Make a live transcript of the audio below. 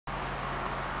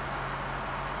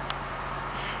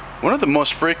One of the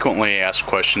most frequently asked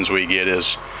questions we get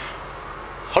is,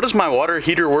 how does my water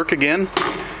heater work again?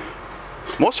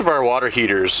 Most of our water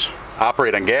heaters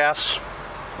operate on gas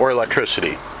or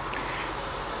electricity.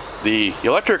 The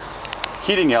electric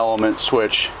heating element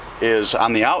switch is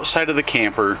on the outside of the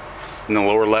camper in the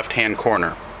lower left-hand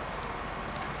corner.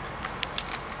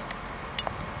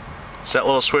 It's that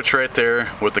little switch right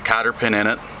there with the cotter pin in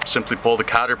it. Simply pull the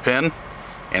cotter pin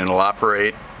and it'll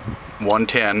operate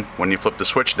 110 when you flip the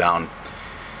switch down.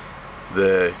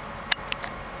 The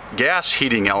gas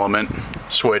heating element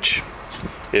switch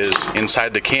is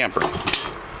inside the camper.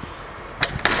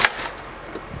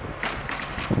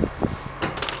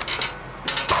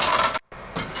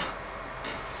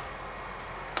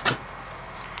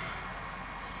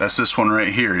 That's this one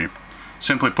right here. You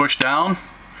simply push down,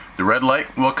 the red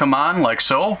light will come on like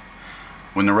so.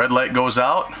 When the red light goes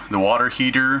out, the water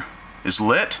heater is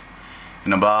lit,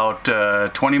 and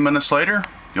about 20 minutes later,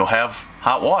 you'll have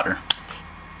hot water.